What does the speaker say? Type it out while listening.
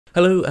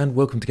Hello and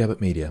welcome to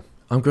Gabbett Media.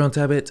 I'm Grant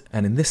Abbott,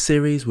 and in this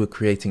series we're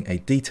creating a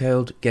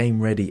detailed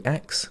game-ready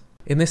axe.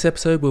 In this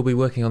episode we'll be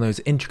working on those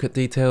intricate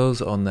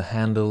details on the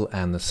handle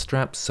and the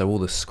straps, so all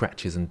the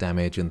scratches and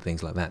damage and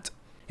things like that.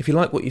 If you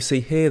like what you see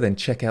here, then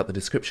check out the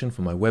description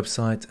for my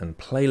website and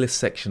playlist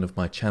section of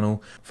my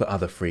channel for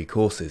other free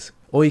courses.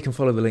 Or you can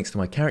follow the links to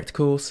my character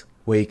course,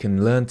 where you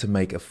can learn to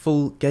make a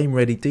full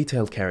game-ready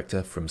detailed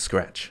character from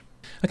scratch.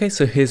 Okay,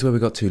 so here's where we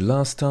got to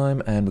last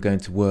time, and we're going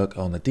to work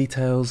on the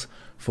details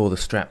for the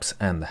straps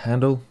and the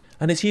handle,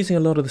 and it's using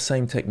a lot of the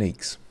same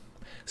techniques.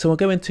 So I'll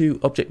go into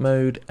object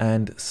mode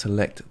and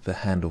select the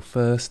handle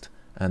first,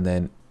 and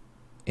then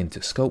into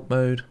sculpt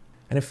mode.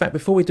 And in fact,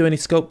 before we do any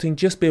sculpting,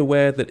 just be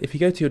aware that if you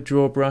go to your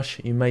draw brush,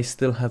 you may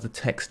still have the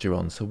texture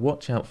on, so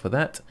watch out for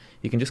that.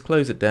 You can just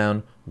close it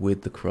down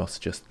with the cross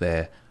just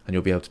there, and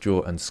you'll be able to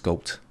draw and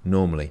sculpt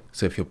normally.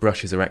 So if your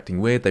brushes are acting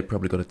weird, they've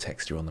probably got a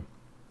texture on them.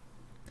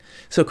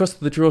 So across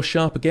to the draw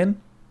sharp again,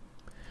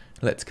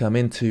 let's come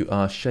into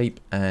our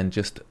shape and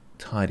just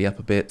tidy up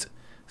a bit.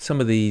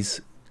 Some of these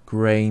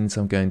grains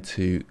I'm going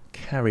to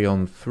carry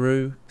on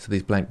through, so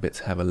these blank bits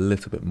have a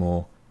little bit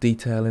more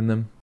detail in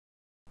them.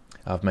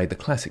 I've made the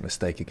classic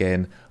mistake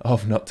again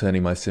of not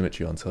turning my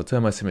symmetry on, so I'll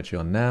turn my symmetry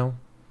on now,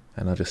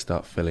 and I'll just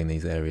start filling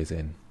these areas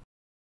in.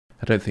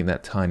 I don't think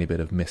that tiny bit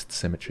of missed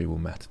symmetry will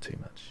matter too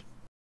much.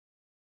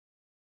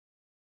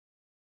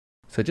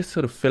 So just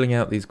sort of filling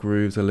out these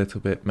grooves a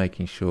little bit,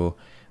 making sure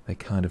they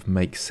kind of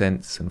make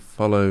sense and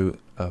follow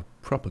a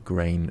proper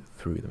grain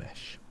through the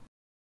mesh.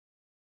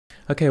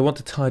 Okay, I want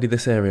to tidy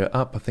this area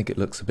up. I think it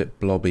looks a bit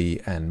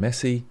blobby and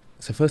messy.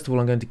 So first of all,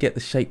 I'm going to get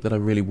the shape that I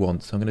really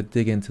want. So I'm going to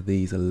dig into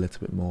these a little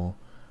bit more,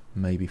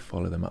 maybe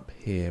follow them up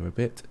here a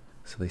bit,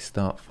 so they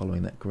start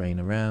following that grain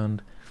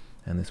around,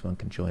 and this one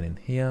can join in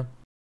here.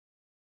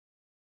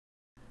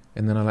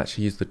 And then I'll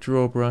actually use the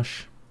draw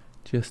brush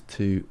just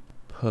to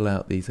pull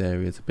out these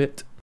areas a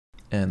bit,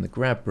 and the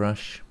grab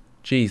brush,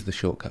 G is the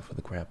shortcut for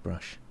the grab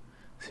brush,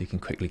 so you can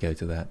quickly go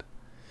to that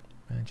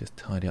and just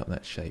tidy up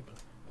that shape.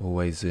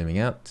 Always zooming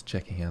out,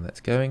 checking how that's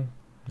going.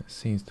 It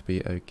seems to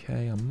be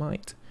okay. I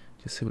might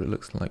just see what it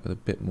looks like with a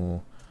bit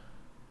more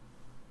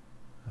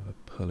of a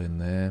pull in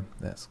there.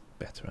 That's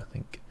better, I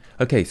think.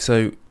 Okay,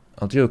 so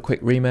I'll do a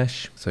quick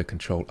remesh, so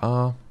Control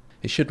R.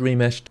 It should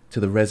remesh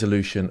to the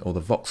resolution or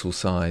the voxel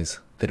size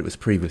that it was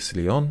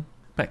previously on.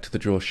 Back to the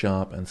draw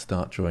sharp and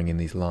start drawing in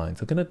these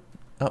lines. I'm going to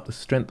up the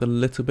strength a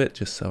little bit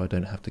just so I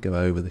don't have to go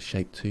over the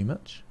shape too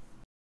much.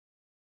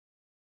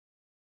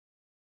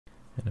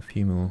 And a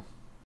few more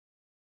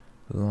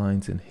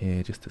lines in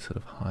here just to sort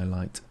of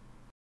highlight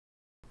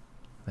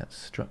that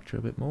structure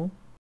a bit more.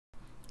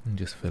 And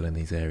just fill in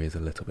these areas a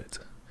little bit.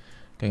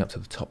 Going up to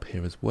the top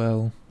here as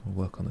well, we'll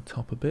work on the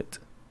top a bit.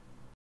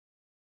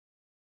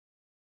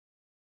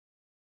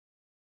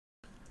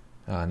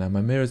 Now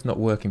my mirror's not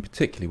working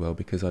particularly well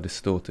because I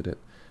distorted it.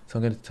 So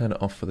I'm going to turn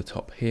it off for the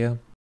top here,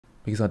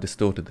 because I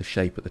distorted the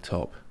shape at the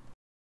top.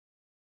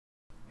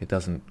 It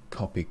doesn't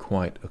copy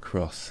quite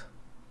across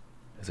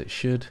as it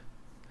should,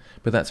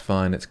 but that's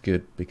fine, it's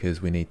good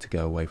because we need to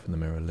go away from the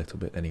mirror a little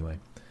bit anyway.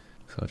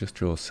 So I'll just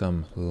draw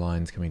some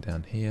lines coming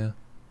down here,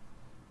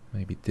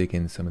 maybe dig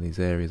in some of these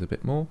areas a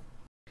bit more.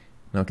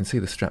 Now I can see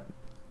the strap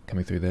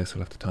coming through there, so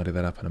I'll have to tidy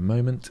that up in a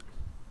moment.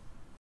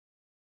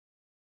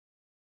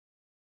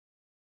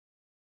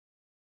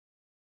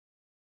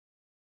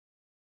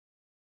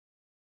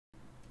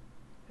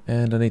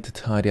 And I need to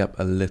tidy up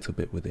a little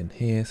bit within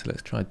here, so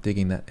let's try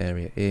digging that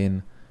area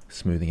in,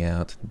 smoothing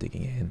out, and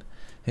digging in.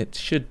 It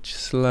should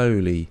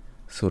slowly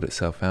sort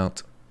itself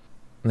out.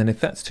 And then if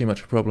that's too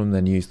much of a problem,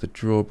 then use the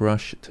draw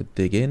brush to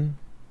dig in.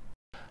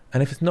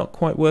 And if it's not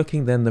quite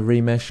working, then the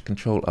remesh,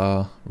 Control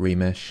R,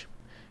 remesh.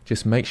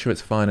 Just make sure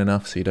it's fine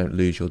enough so you don't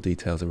lose your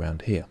details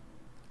around here.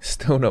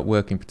 Still not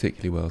working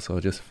particularly well, so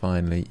I'll just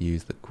finally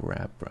use the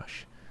grab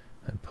brush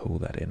and pull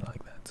that in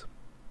like that.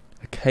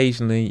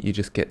 Occasionally you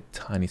just get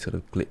tiny sort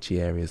of glitchy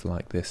areas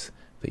like this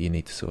that you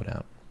need to sort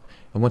out.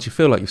 And once you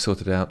feel like you've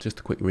sorted it out, just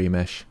a quick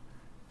remesh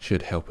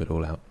should help it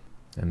all out.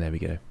 And there we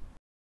go.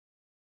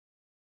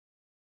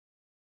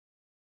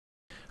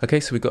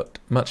 Okay, so we've got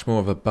much more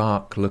of a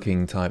bark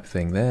looking type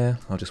thing there.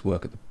 I'll just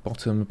work at the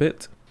bottom a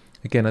bit.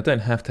 Again, I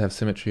don't have to have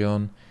symmetry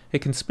on. It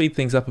can speed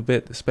things up a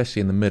bit, especially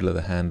in the middle of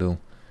the handle.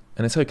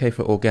 And it's okay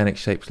for organic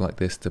shapes like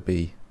this to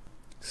be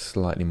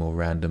slightly more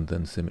random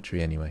than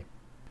symmetry anyway.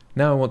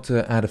 Now I want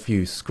to add a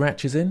few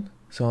scratches in,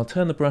 so I'll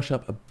turn the brush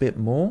up a bit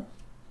more,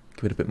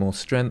 give it a bit more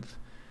strength,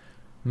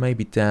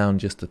 maybe down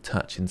just a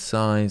touch in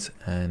size,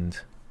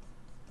 and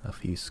a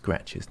few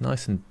scratches,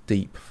 nice and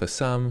deep for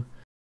some,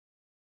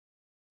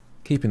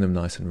 keeping them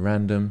nice and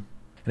random.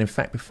 And in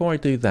fact, before I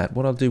do that,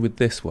 what I'll do with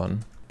this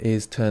one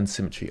is turn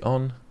symmetry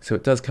on, so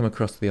it does come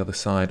across to the other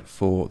side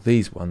for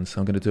these ones. So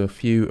I'm going to do a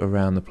few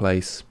around the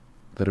place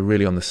that are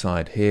really on the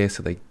side here,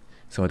 so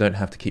I don't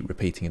have to keep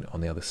repeating it on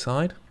the other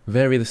side.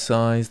 Vary the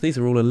size. These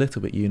are all a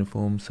little bit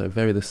uniform, so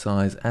vary the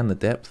size and the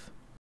depth.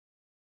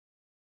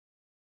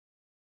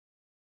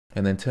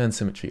 And then turn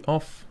symmetry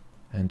off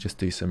and just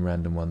do some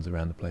random ones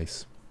around the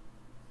place.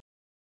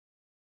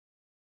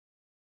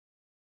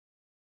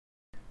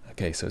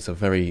 Okay, so it's a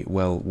very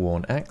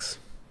well-worn axe.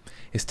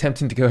 It's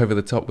tempting to go over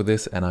the top with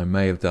this, and I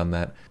may have done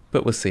that,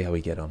 but we'll see how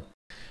we get on.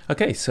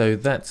 Okay, so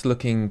that's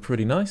looking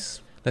pretty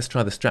nice. Let's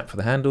try the strap for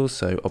the handles.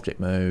 So object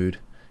mode,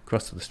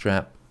 cross to the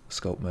strap,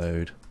 sculpt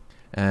mode.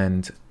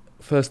 And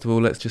first of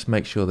all, let's just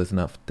make sure there's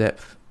enough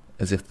depth,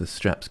 as if the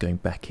strap's going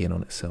back in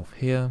on itself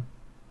here.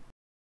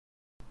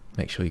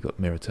 Make sure you've got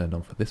mirror turned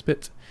on for this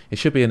bit. It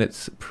should be in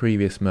its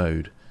previous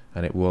mode,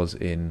 and it was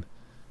in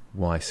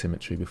Y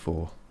symmetry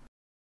before.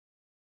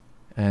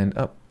 And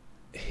up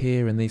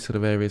here in these sort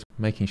of areas,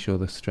 making sure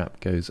the strap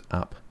goes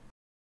up.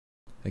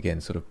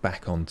 Again, sort of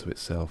back onto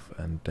itself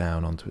and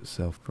down onto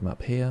itself from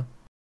up here.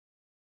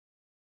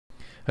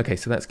 Okay,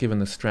 so that's given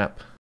the strap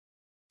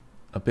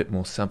a bit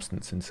more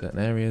substance in certain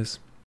areas.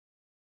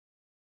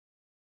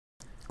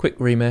 Quick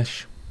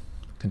remesh,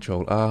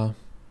 Control R.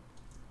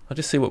 I'll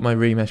just see what my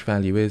remesh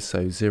value is,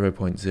 so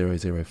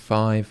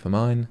 0.005 for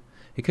mine.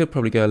 It could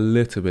probably go a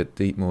little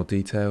bit more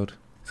detailed,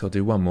 so I'll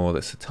do one more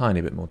that's a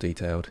tiny bit more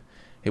detailed.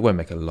 It won't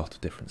make a lot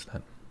of difference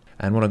then.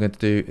 And what I'm going to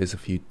do is a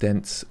few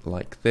dents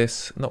like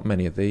this, not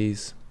many of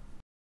these.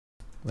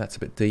 That's a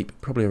bit deep,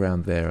 probably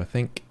around there I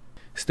think.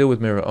 Still with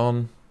mirror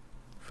on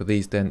for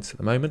these dents at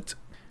the moment,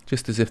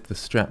 just as if the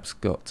strap's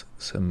got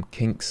some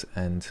kinks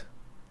and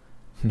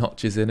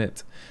notches in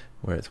it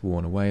where it's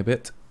worn away a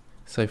bit.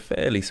 So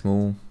fairly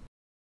small.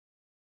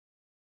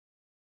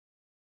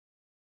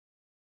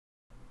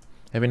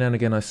 Every now and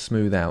again I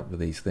smooth out with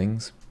these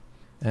things,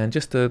 and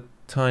just a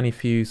tiny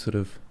few sort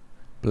of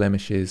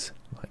blemishes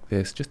like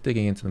this, just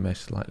digging into the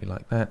mesh slightly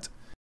like that.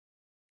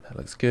 That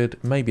looks good.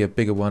 Maybe a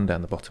bigger one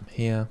down the bottom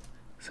here,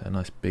 so a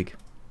nice big.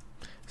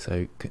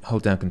 So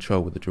hold down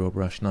Control with the draw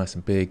brush, nice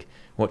and big.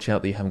 Watch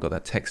out that you haven't got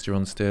that texture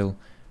on still,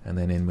 and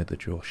then in with the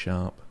draw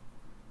sharp.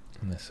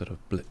 And this sort of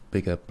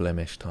bigger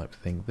blemish type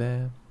thing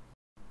there.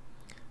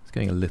 It's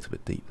going a little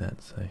bit deep,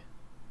 that, so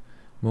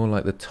more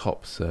like the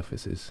top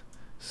surface is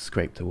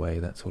scraped away,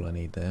 that's all I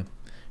need there.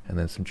 And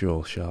then some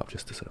draw sharp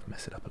just to sort of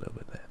mess it up a little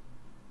bit there.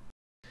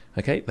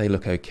 Okay, they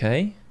look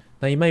okay.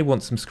 Now you may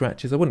want some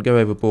scratches. I wouldn't go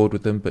overboard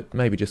with them, but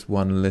maybe just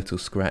one little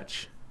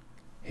scratch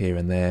here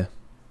and there.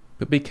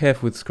 But be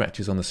careful with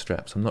scratches on the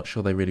straps. I'm not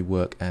sure they really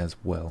work as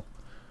well.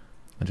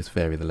 And just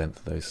vary the length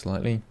of those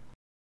slightly.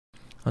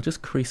 I'll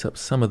just crease up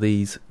some of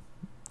these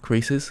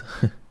creases.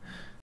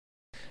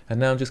 And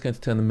now I'm just going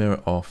to turn the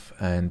mirror off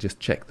and just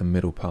check the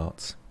middle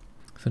parts.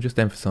 So I'm just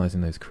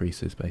emphasizing those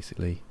creases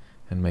basically,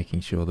 and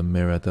making sure the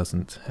mirror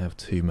doesn't have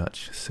too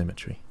much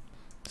symmetry.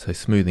 So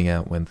smoothing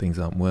out when things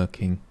aren't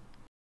working.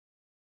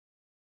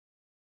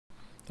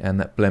 And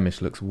that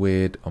blemish looks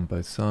weird on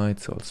both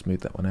sides, so I'll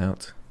smooth that one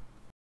out.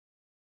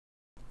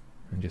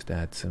 And just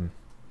add some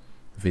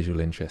visual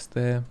interest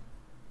there.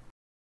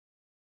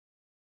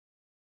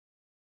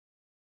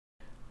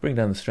 Bring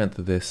down the strength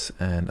of this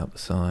and up the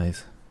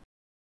size.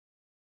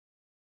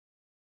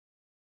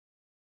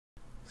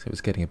 So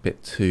it's getting a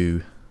bit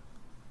too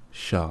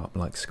sharp,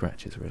 like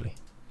scratches really.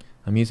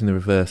 I'm using the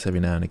reverse every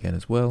now and again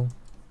as well.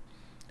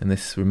 And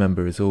this,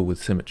 remember, is all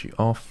with symmetry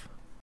off.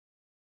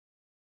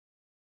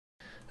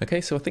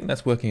 Okay, so I think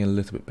that's working a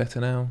little bit better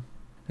now.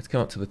 Let's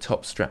come up to the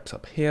top straps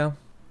up here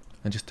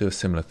and just do a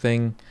similar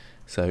thing.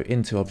 So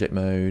into object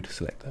mode,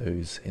 select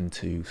those,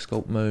 into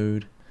sculpt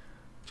mode.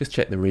 Just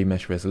check the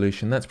remesh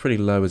resolution. That's pretty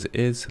low as it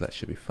is, so that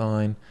should be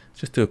fine.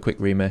 Just do a quick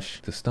remesh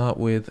to start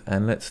with,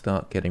 and let's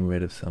start getting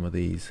rid of some of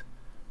these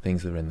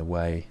things that are in the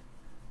way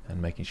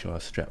and making sure our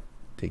strap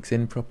digs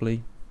in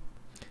properly.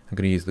 I'm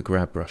going to use the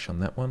grab brush on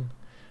that one.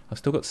 I've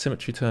still got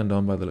symmetry turned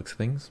on by the looks of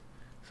things,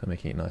 so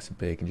making it nice and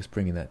big and just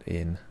bringing that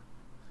in.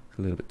 It's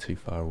a little bit too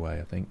far away,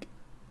 I think.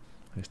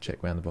 I'll just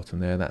check around the bottom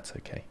there, that's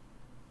okay.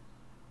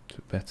 It's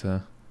a bit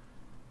better.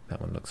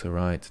 That one looks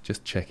alright.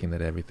 Just checking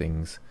that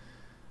everything's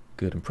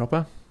good and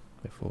proper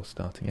before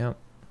starting out.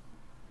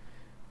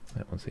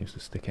 That one seems to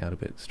stick out a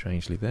bit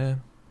strangely there.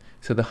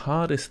 So the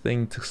hardest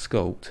thing to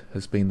sculpt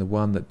has been the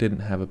one that didn't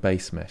have a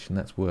base mesh, and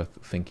that's worth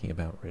thinking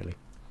about really.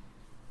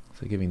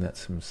 So giving that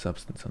some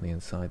substance on the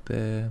inside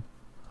there.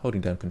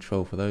 Holding down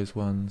Control for those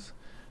ones,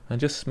 and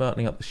just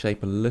smartening up the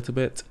shape a little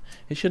bit.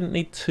 It shouldn't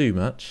need too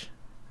much,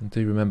 and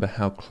do remember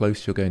how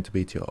close you're going to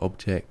be to your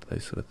object,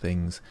 those sort of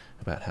things,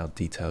 about how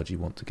detailed you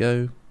want to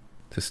go.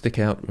 To stick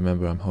out,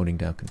 remember I'm holding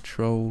down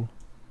Control.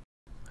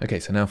 Okay,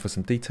 so now for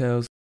some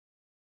details.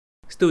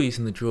 Still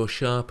using the draw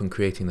sharp and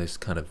creating those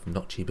kind of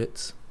notchy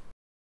bits.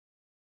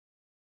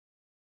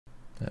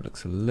 That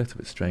looks a little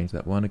bit strange,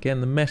 that one.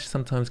 Again, the mesh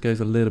sometimes goes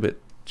a little bit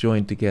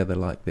joined together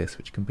like this,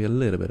 which can be a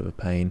little bit of a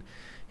pain.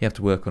 You have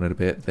to work on it a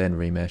bit, then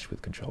remesh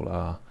with Control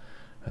R,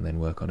 and then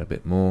work on it a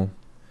bit more.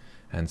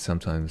 And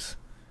sometimes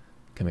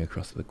coming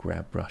across with a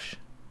grab brush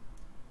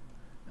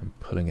and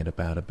pulling it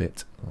about a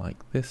bit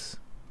like this.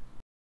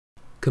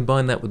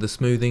 Combine that with the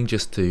smoothing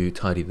just to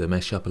tidy the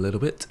mesh up a little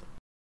bit.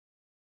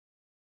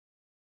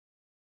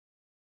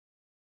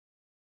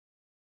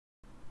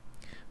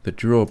 The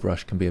draw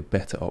brush can be a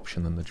better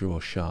option than the draw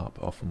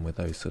sharp, often with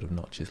those sort of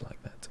notches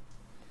like that.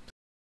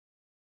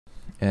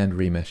 And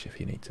remesh if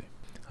you need to.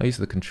 I use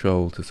the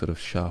Control to sort of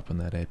sharpen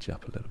that edge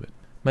up a little bit.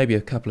 Maybe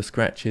a couple of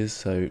scratches,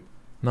 so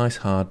Nice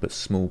hard but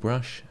small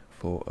brush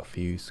for a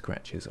few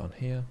scratches on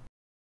here.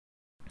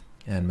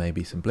 And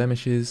maybe some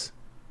blemishes.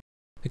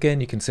 Again,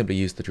 you can simply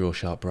use the Draw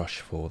Sharp brush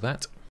for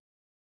that.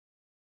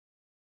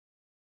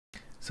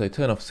 So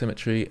turn off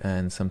symmetry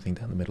and something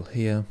down the middle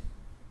here.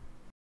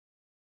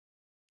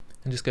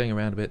 And just going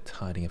around a bit,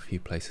 tidying a few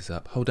places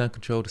up. Hold down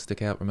Control to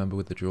stick out, remember,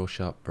 with the Draw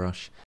Sharp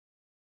brush.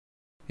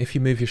 If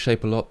you move your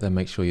shape a lot, then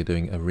make sure you're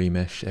doing a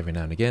remesh every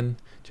now and again,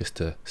 just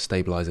to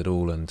stabilize it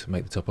all and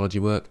make the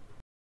topology work.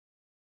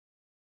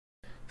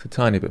 It's a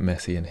tiny bit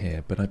messy in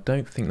here, but I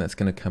don't think that's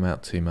going to come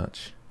out too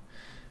much.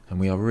 And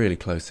we are really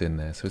close in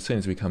there, so as soon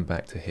as we come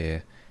back to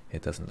here,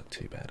 it doesn't look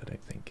too bad, I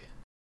don't think.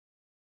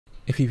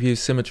 If you've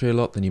used symmetry a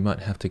lot, then you might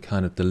have to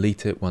kind of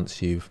delete it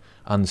once you've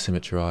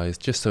unsymmetrized,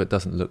 just so it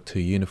doesn't look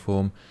too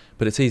uniform,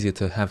 but it's easier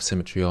to have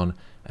symmetry on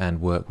and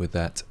work with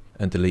that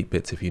and delete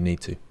bits if you need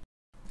to.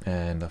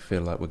 And I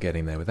feel like we're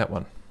getting there with that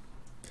one.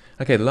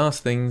 Okay, the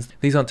last things,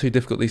 these aren't too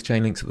difficult, these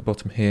chain links at the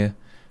bottom here.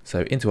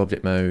 So into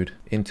object mode,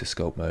 into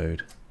sculpt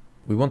mode.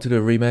 We want to do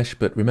a remesh,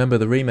 but remember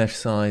the remesh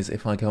size,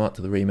 if I go up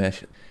to the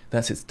remesh,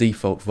 that's its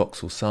default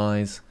voxel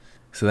size.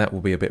 So that will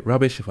be a bit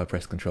rubbish. If I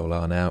press Ctrl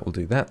R now, it will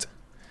do that.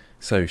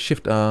 So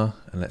Shift R,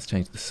 and let's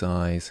change the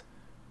size,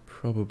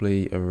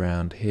 probably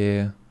around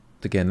here.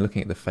 Again,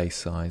 looking at the face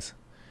size,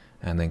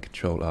 and then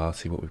Ctrl R,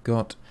 see what we've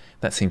got.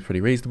 That seems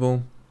pretty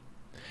reasonable.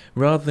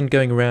 Rather than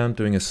going around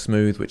doing a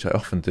smooth, which I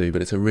often do,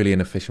 but it's a really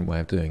inefficient way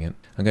of doing it,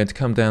 I'm going to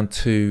come down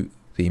to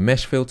the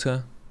mesh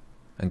filter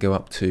and go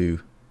up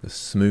to the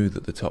smooth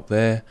at the top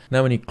there.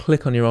 Now when you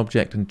click on your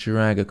object and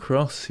drag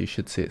across, you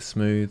should see it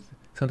smooth.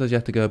 Sometimes you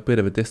have to go a bit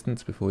of a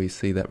distance before you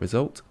see that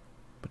result,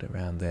 but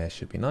around there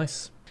should be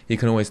nice. You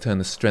can always turn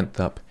the strength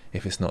up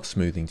if it's not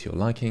smoothing to your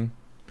liking.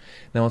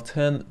 Now I'll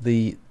turn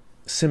the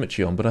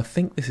symmetry on, but I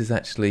think this is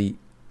actually,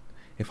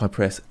 if I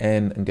press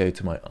N and go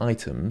to my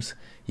items,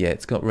 yeah,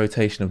 it's got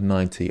rotation of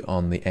 90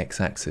 on the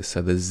x-axis,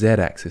 so the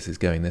z-axis is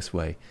going this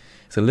way.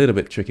 It's a little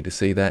bit tricky to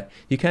see that.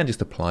 You can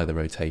just apply the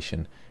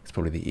rotation, it's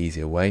probably the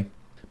easier way.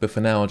 But for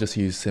now I'll just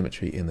use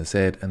symmetry in the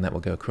z, and that will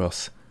go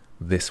across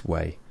this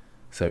way.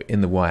 So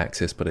in the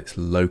y-axis, but it's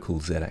local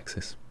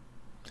z-axis.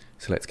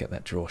 So let's get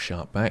that Draw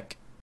Sharp back.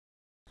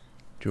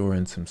 Draw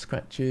in some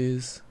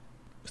scratches,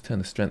 let's turn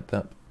the strength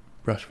up,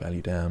 brush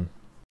value down,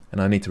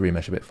 and I need to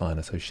remesh a bit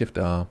finer, so Shift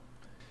R,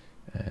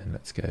 and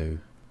let's go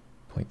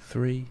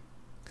 0.3,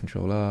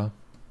 Control R,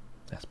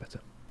 that's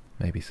better.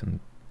 Maybe some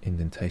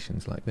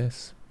indentations like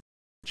this.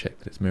 Check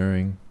that it's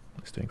mirroring,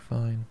 it's doing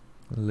fine.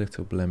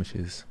 Little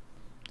blemishes,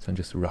 so I'm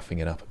just roughing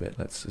it up a bit.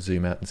 Let's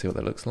zoom out and see what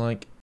that looks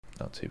like.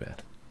 Not too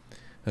bad.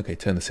 Okay,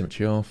 turn the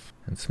symmetry off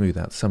and smooth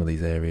out some of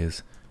these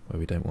areas where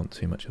we don't want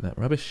too much of that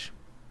rubbish.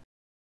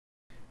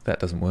 That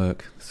doesn't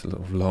work, it's a lot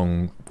of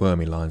long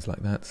wormy lines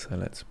like that, so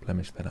let's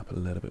blemish that up a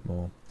little bit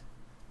more.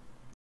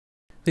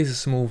 These are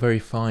small, very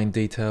fine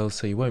details,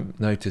 so you won't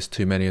notice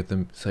too many of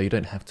them, so you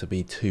don't have to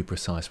be too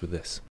precise with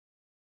this.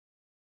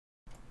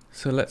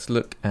 So let's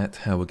look at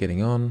how we're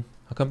getting on.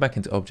 I'll come back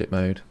into object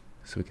mode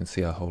so we can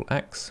see our whole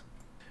axe,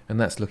 and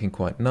that's looking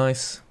quite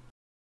nice.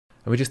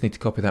 And we just need to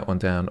copy that one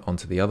down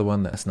onto the other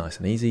one. That's nice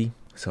and easy,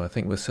 so I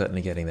think we're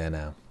certainly getting there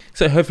now.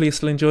 So hopefully you're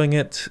still enjoying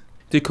it.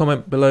 Do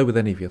comment below with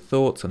any of your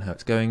thoughts on how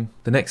it's going.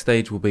 The next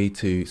stage will be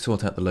to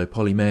sort out the low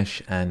poly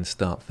mesh and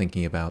start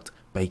thinking about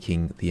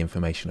baking the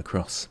information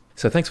across.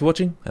 So thanks for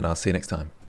watching, and I'll see you next time.